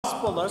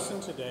gospel lesson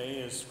today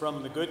is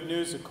from the Good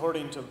News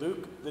according to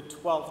Luke, the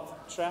 12th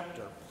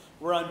chapter.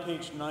 We're on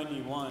page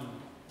 91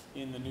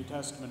 in the New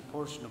Testament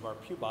portion of our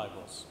Pew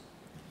Bibles.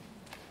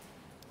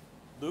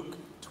 Luke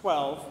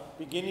 12,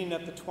 beginning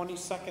at the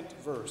 22nd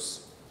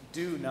verse,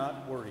 do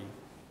not worry.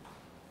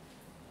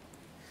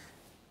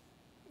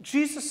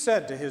 Jesus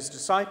said to his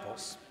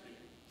disciples,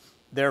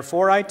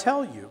 "Therefore I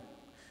tell you,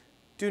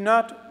 do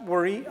not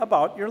worry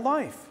about your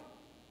life,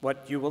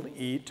 what you will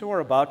eat,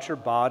 or about your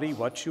body,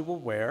 what you will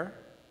wear.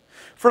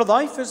 For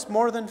life is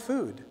more than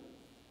food,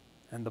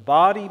 and the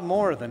body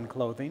more than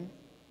clothing.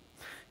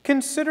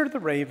 Consider the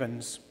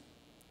ravens.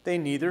 They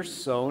neither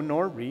sow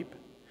nor reap.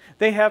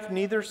 They have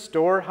neither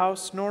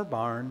storehouse nor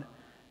barn,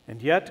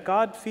 and yet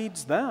God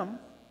feeds them.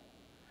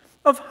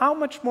 Of how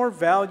much more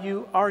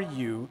value are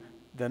you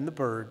than the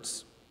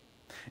birds?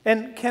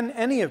 And can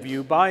any of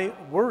you, by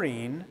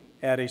worrying,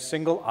 add a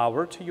single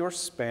hour to your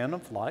span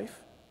of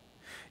life?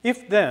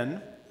 If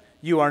then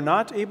you are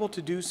not able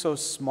to do so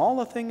small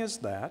a thing as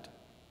that,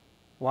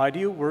 why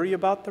do you worry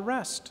about the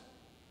rest?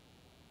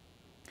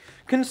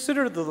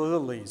 Consider the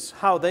lilies,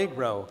 how they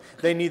grow.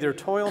 They neither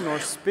toil nor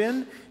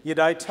spin, yet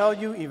I tell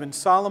you, even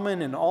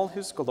Solomon in all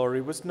his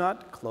glory was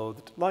not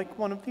clothed like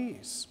one of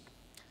these.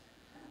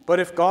 But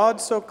if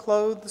God so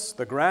clothes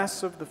the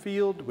grass of the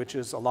field, which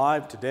is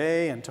alive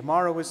today and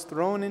tomorrow is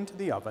thrown into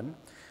the oven,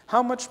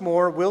 how much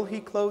more will he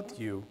clothe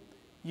you,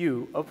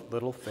 you of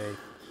little faith?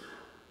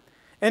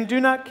 And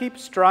do not keep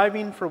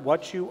striving for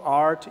what you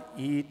are to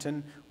eat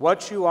and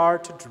what you are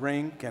to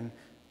drink, and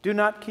do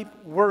not keep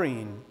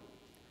worrying.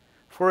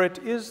 For it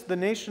is the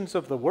nations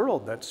of the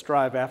world that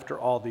strive after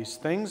all these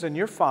things, and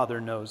your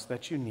Father knows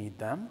that you need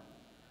them.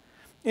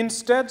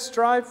 Instead,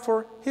 strive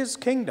for his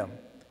kingdom,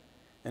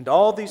 and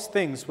all these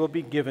things will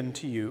be given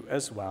to you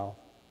as well.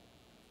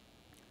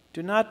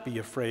 Do not be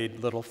afraid,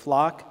 little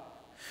flock,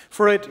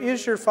 for it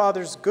is your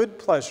Father's good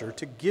pleasure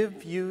to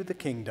give you the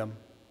kingdom.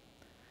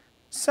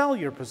 Sell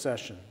your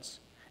possessions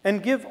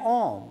and give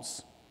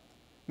alms.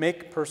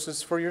 Make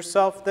purses for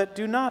yourself that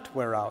do not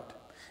wear out,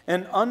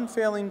 an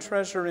unfailing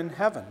treasure in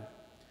heaven,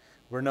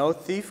 where no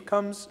thief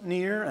comes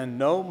near and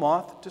no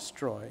moth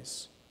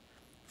destroys.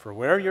 For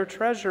where your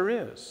treasure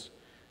is,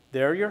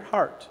 there your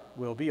heart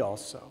will be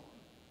also."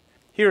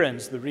 Here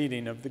ends the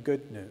reading of the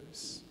Good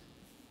News.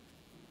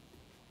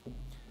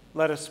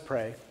 Let us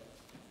pray.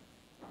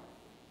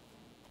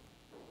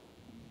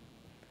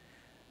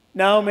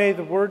 Now may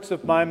the words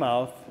of my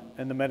mouth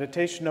and the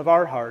meditation of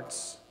our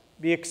hearts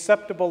be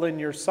acceptable in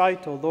your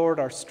sight, O Lord,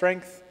 our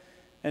strength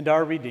and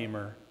our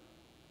Redeemer.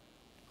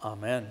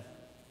 Amen.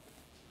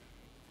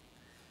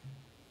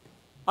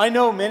 I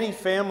know many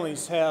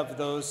families have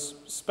those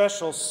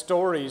special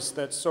stories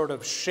that sort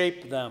of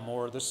shape them,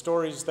 or the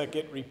stories that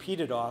get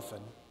repeated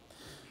often.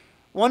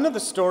 One of the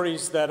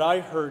stories that I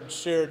heard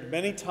shared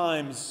many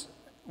times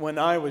when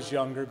I was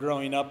younger,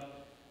 growing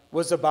up,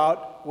 was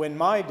about when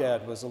my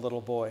dad was a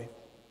little boy.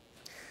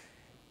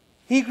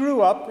 He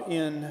grew up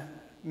in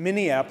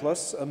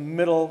Minneapolis, a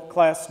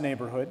middle-class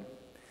neighborhood,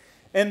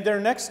 and their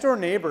next-door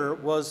neighbor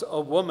was a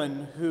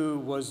woman who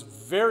was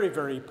very,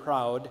 very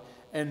proud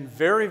and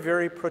very,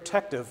 very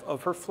protective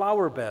of her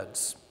flower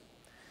beds.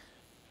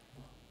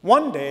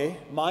 One day,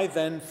 my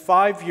then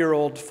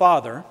 5-year-old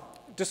father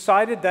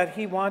decided that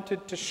he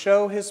wanted to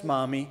show his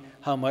mommy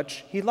how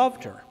much he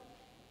loved her.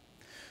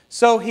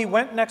 So he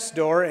went next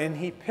door and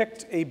he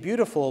picked a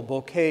beautiful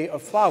bouquet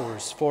of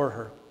flowers for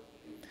her.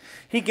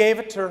 He gave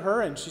it to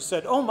her and she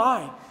said, "Oh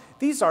my,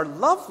 these are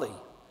lovely,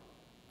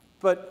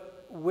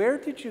 but where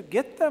did you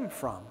get them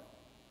from?"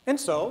 And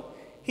so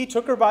he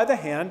took her by the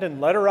hand and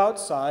led her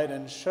outside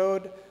and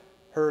showed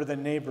her the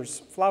neighbor's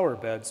flower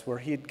beds where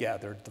he had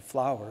gathered the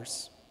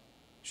flowers.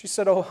 She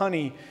said, "Oh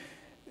honey,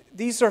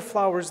 these are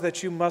flowers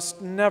that you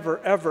must never,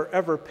 ever,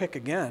 ever pick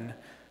again.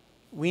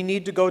 We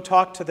need to go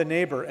talk to the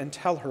neighbor and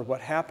tell her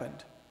what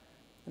happened."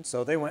 And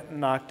so they went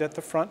and knocked at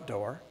the front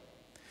door.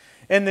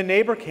 And the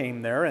neighbor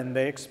came there, and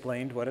they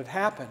explained what had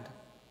happened.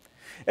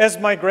 As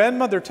my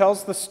grandmother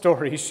tells the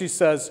story, she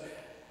says,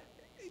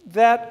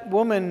 that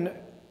woman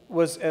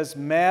was as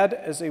mad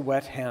as a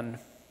wet hen.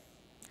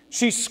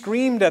 She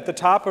screamed at the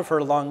top of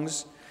her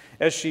lungs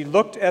as she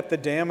looked at the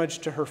damage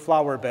to her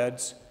flower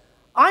beds,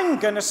 "I'm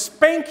going to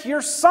spank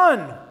your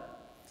son!"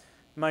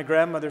 My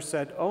grandmother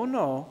said, "Oh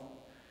no,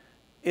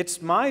 it's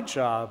my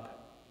job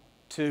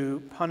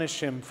to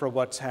punish him for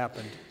what's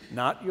happened,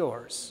 not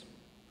yours."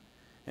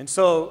 And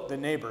so the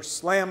neighbor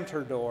slammed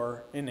her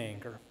door in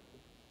anger.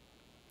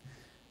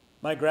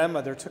 My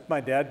grandmother took my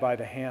dad by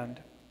the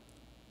hand,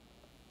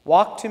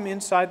 walked him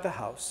inside the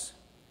house,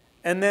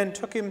 and then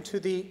took him to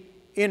the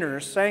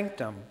inner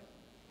sanctum,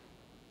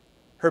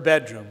 her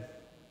bedroom,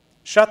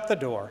 shut the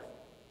door.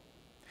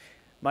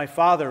 My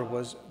father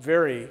was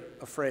very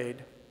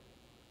afraid.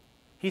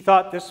 He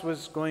thought this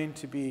was going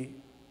to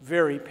be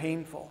very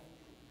painful,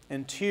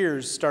 and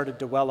tears started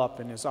to well up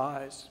in his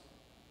eyes.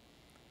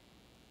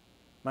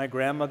 My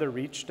grandmother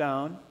reached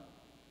down,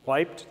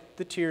 wiped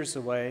the tears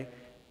away,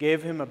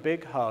 gave him a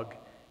big hug,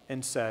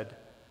 and said,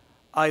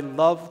 "I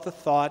love the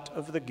thought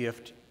of the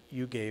gift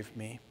you gave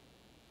me."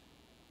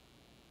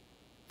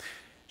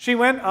 She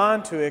went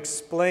on to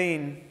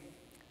explain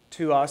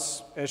to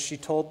us as she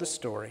told the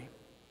story,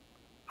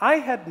 I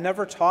had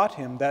never taught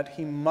him that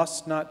he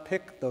must not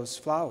pick those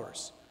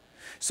flowers.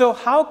 So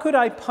how could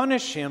I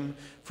punish him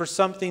for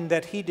something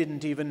that he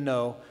didn't even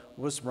know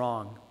was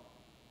wrong?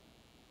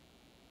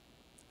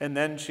 And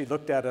then she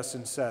looked at us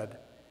and said,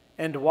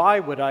 and why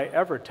would I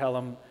ever tell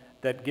him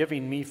that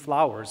giving me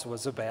flowers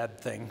was a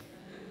bad thing?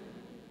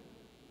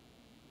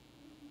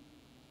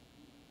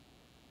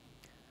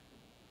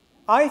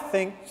 I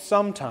think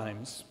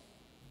sometimes,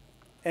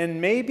 and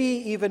maybe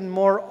even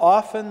more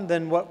often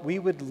than what we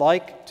would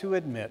like to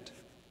admit,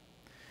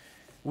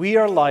 we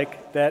are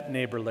like that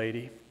neighbor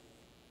lady.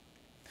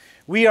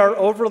 We are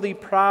overly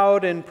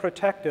proud and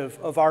protective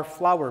of our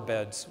flower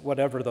beds,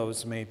 whatever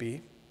those may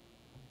be.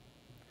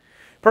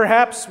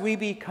 Perhaps we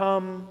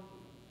become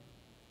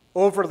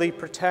overly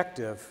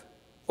protective,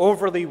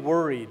 overly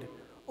worried,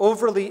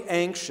 overly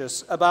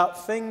anxious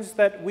about things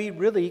that we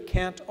really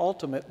can't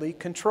ultimately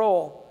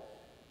control.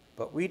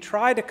 But we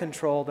try to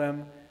control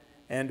them,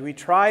 and we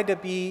try to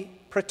be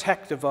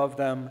protective of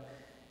them,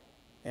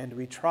 and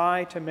we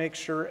try to make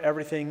sure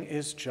everything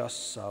is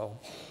just so.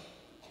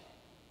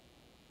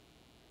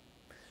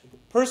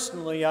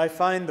 Personally, I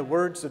find the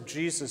words of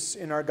Jesus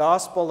in our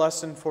gospel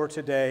lesson for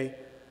today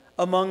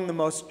among the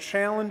most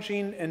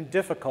challenging and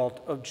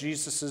difficult of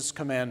Jesus'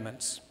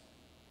 commandments.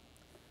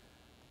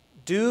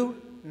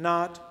 Do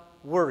not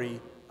worry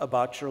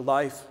about your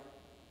life.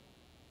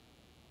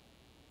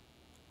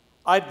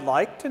 I'd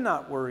like to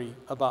not worry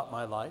about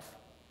my life,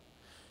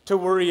 to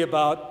worry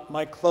about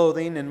my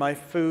clothing and my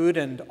food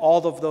and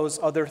all of those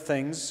other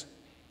things,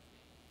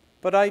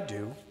 but I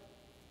do.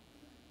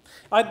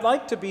 I'd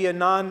like to be a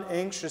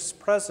non-anxious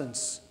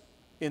presence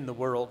in the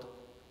world,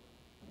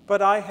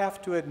 but I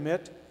have to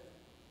admit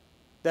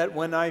that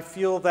when I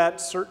feel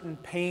that certain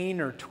pain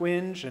or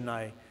twinge and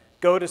I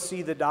go to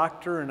see the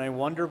doctor and I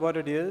wonder what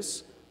it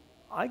is,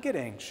 I get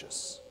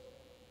anxious.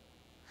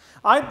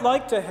 I'd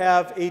like to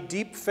have a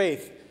deep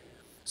faith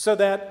so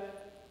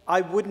that I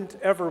wouldn't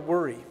ever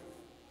worry.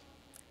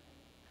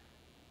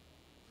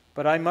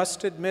 But I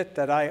must admit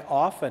that I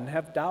often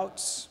have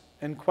doubts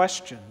and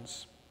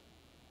questions.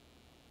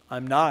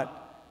 I'm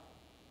not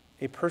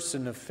a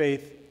person of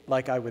faith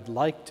like I would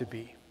like to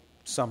be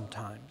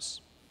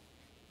sometimes.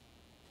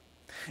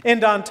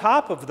 And on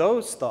top of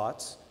those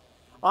thoughts,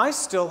 I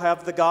still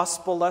have the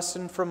gospel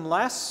lesson from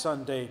last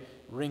Sunday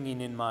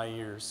ringing in my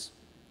ears.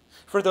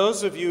 For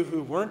those of you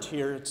who weren't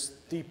here, it's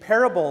the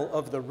parable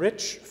of the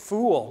rich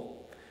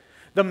fool,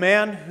 the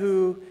man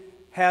who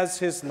has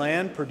his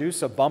land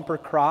produce a bumper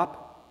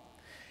crop,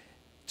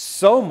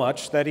 so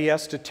much that he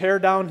has to tear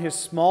down his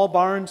small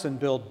barns and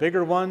build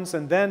bigger ones,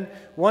 and then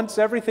once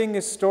everything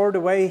is stored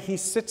away, he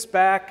sits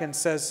back and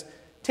says,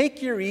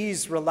 take your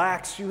ease,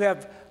 relax, you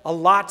have a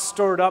lot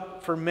stored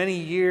up for many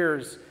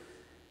years.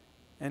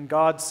 And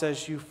God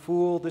says, you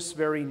fool, this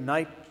very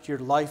night your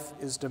life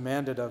is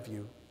demanded of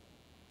you.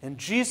 And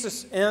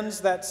Jesus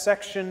ends that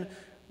section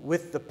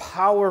with the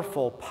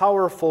powerful,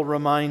 powerful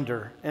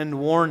reminder and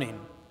warning.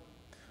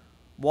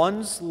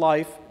 One's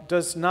life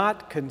does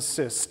not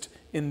consist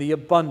in the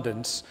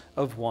abundance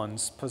of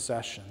one's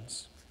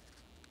possessions.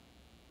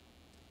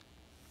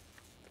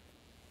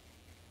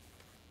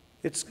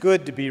 It's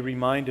good to be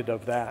reminded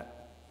of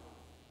that.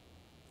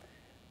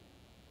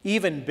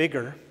 Even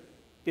bigger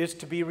is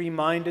to be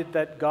reminded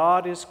that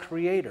God is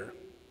creator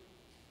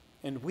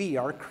and we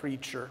are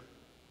creature.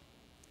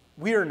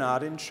 We're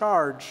not in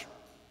charge.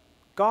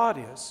 God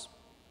is.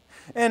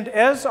 And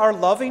as our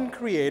loving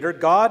creator,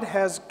 God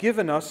has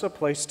given us a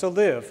place to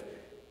live.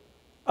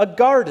 A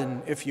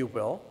garden, if you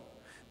will.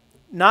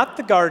 Not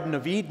the Garden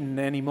of Eden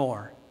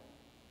anymore,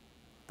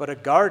 but a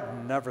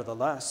garden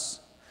nevertheless.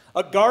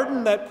 A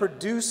garden that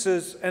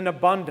produces an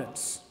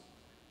abundance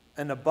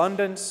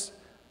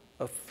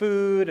of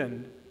food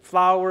and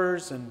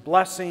flowers and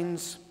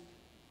blessings,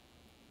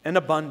 an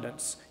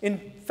abundance.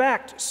 In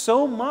fact,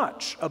 so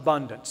much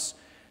abundance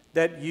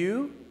that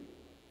you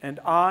and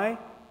I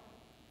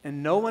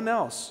and no one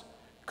else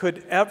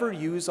could ever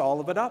use all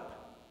of it up.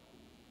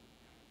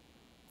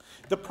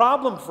 The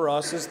problem for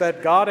us is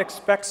that God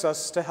expects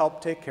us to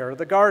help take care of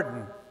the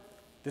garden.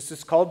 This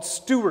is called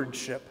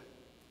stewardship.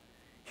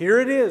 Here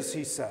it is,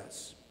 he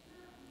says.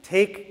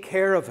 Take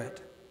care of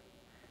it.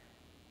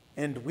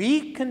 And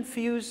we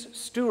confuse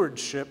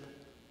stewardship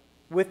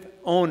with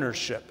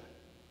ownership.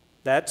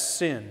 That's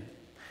sin.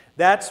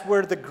 That's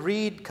where the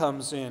greed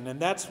comes in, and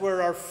that's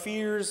where our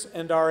fears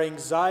and our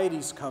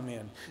anxieties come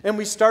in. And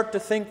we start to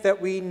think that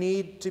we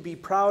need to be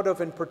proud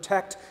of and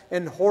protect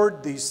and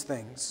hoard these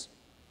things.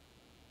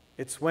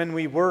 It's when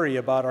we worry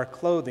about our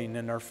clothing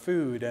and our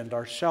food and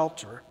our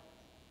shelter.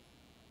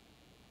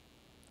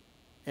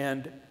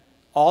 And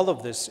all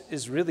of this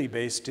is really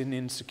based in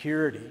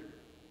insecurity,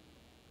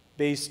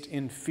 based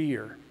in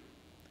fear.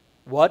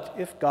 What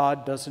if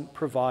God doesn't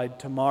provide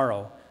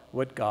tomorrow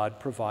what God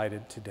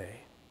provided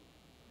today?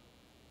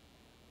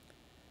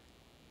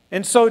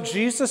 And so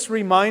Jesus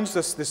reminds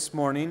us this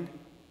morning,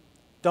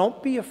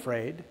 don't be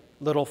afraid,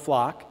 little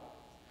flock.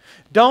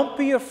 Don't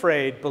be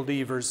afraid,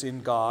 believers in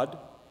God.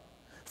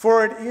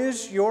 For it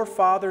is your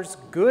Father's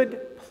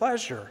good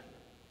pleasure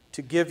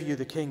to give you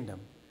the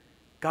kingdom.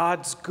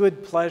 God's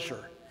good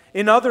pleasure.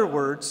 In other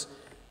words,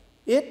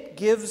 it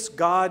gives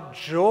God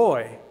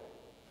joy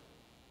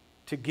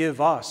to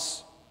give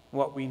us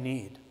what we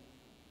need.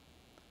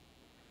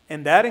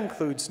 And that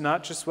includes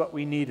not just what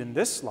we need in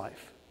this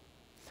life,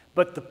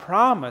 but the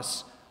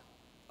promise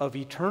of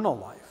eternal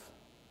life.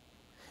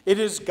 It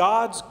is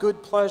God's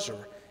good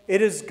pleasure.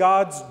 It is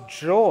God's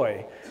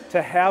joy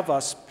to have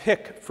us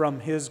pick from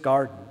His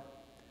garden,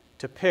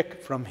 to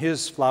pick from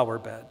His flower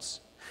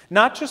beds.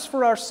 Not just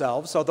for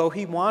ourselves, although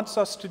He wants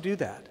us to do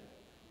that,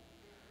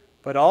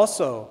 but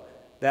also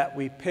that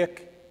we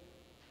pick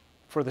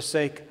for the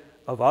sake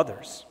of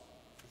others.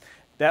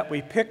 That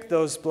we pick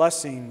those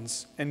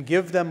blessings and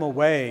give them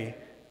away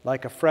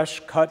like a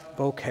fresh-cut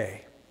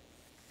bouquet.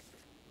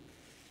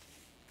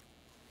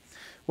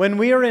 When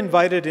we are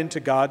invited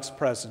into God's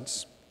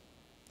presence,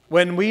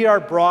 when we are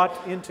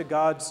brought into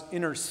God's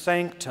inner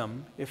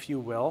sanctum, if you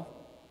will,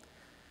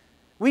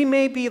 we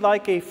may be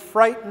like a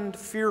frightened,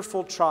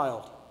 fearful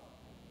child,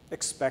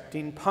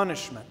 expecting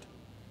punishment.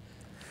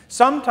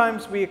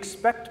 Sometimes we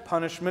expect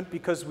punishment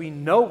because we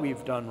know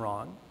we've done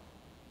wrong.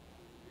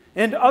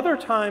 And other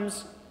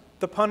times,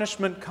 the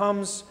punishment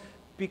comes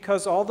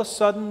because all of a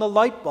sudden the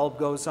light bulb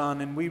goes on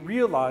and we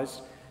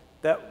realize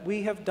that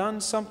we have done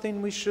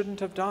something we shouldn't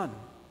have done.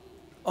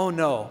 Oh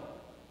no,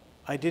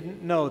 I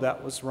didn't know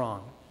that was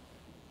wrong.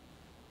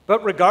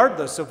 But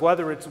regardless of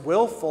whether it's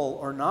willful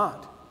or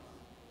not,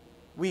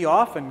 we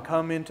often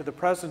come into the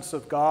presence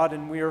of God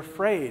and we are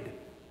afraid.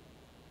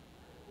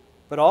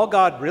 But all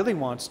God really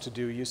wants to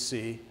do, you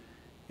see,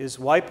 is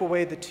wipe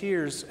away the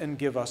tears and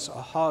give us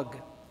a hug.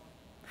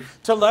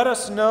 To let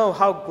us know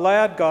how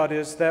glad God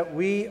is that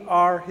we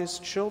are His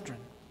children.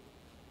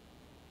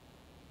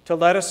 To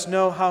let us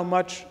know how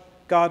much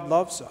God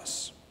loves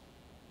us.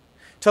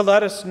 To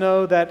let us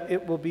know that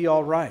it will be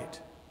all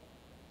right.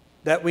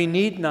 That we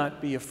need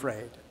not be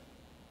afraid.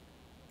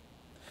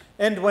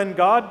 And when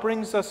God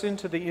brings us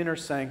into the inner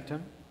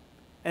sanctum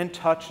and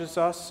touches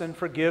us and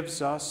forgives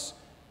us,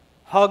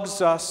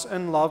 hugs us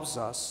and loves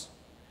us,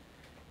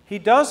 He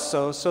does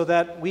so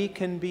that we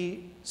can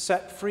be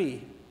set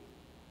free,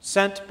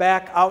 sent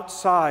back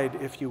outside,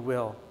 if you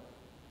will,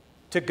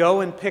 to go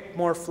and pick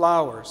more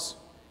flowers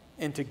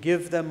and to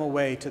give them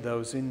away to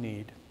those in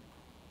need.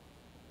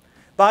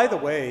 By the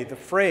way, the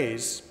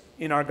phrase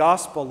in our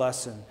gospel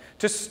lesson,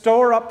 to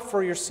store up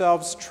for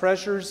yourselves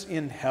treasures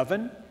in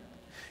heaven,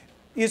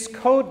 is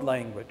code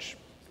language.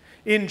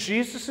 In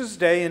Jesus'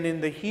 day and in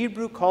the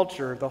Hebrew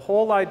culture, the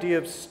whole idea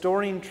of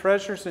storing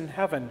treasures in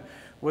heaven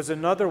was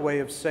another way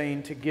of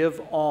saying to give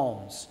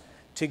alms,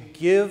 to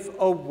give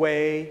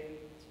away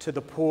to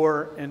the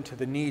poor and to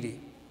the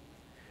needy.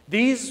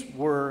 These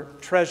were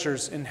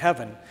treasures in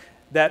heaven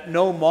that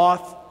no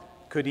moth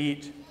could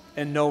eat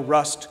and no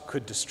rust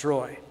could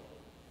destroy.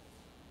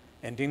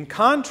 And in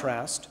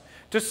contrast,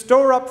 to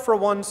store up for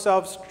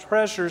oneself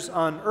treasures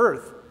on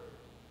earth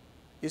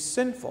is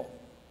sinful.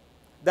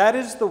 That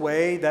is the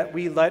way that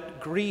we let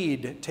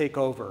greed take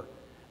over,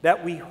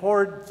 that we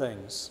hoard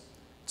things.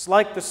 It's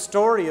like the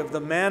story of the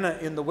manna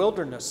in the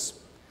wilderness,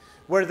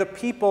 where the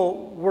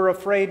people were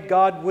afraid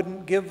God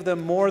wouldn't give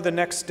them more the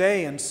next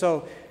day, and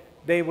so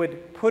they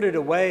would put it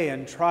away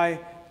and try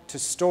to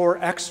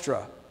store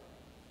extra,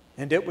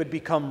 and it would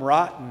become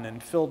rotten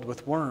and filled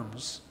with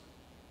worms.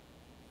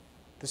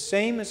 The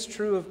same is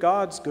true of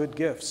God's good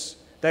gifts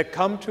that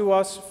come to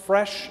us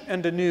fresh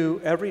and anew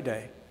every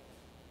day.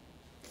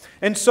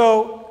 And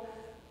so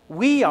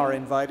we are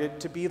invited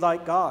to be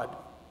like God,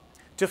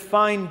 to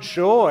find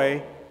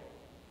joy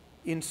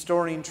in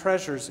storing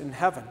treasures in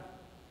heaven.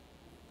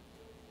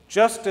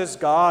 Just as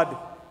God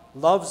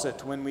loves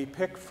it when we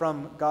pick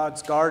from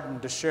God's garden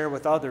to share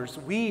with others,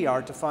 we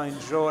are to find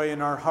joy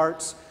in our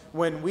hearts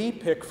when we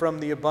pick from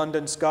the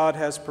abundance God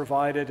has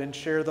provided and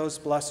share those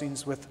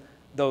blessings with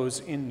those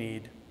in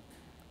need.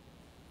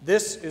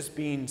 This is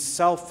being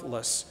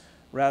selfless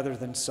rather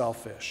than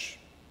selfish.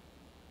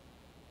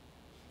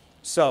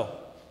 So,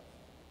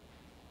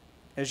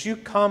 as you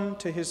come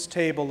to His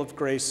table of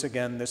grace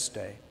again this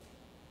day,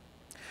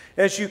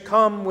 as you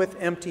come with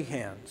empty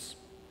hands,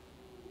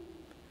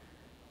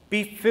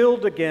 be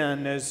filled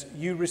again as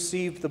you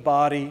receive the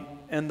body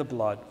and the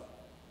blood.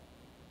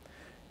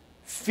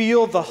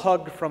 Feel the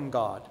hug from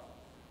God.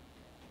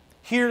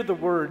 Hear the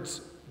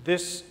words,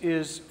 "This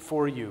is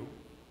for you."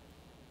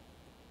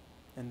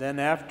 And then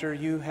after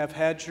you have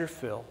had your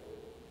fill,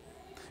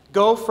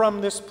 go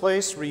from this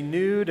place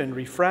renewed and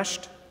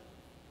refreshed,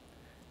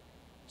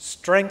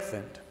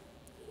 strengthened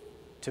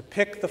to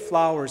pick the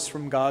flowers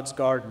from God's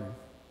garden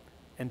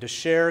and to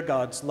share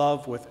God's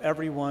love with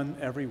everyone,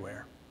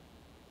 everywhere.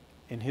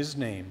 In His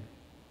name,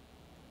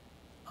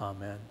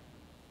 amen.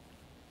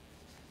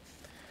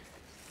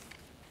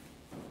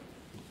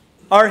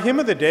 Our hymn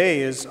of the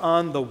day is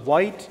on the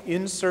white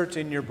insert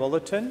in your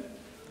bulletin.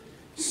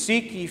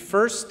 Seek ye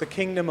first the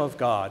kingdom of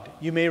God.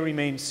 You may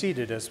remain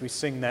seated as we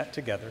sing that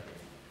together.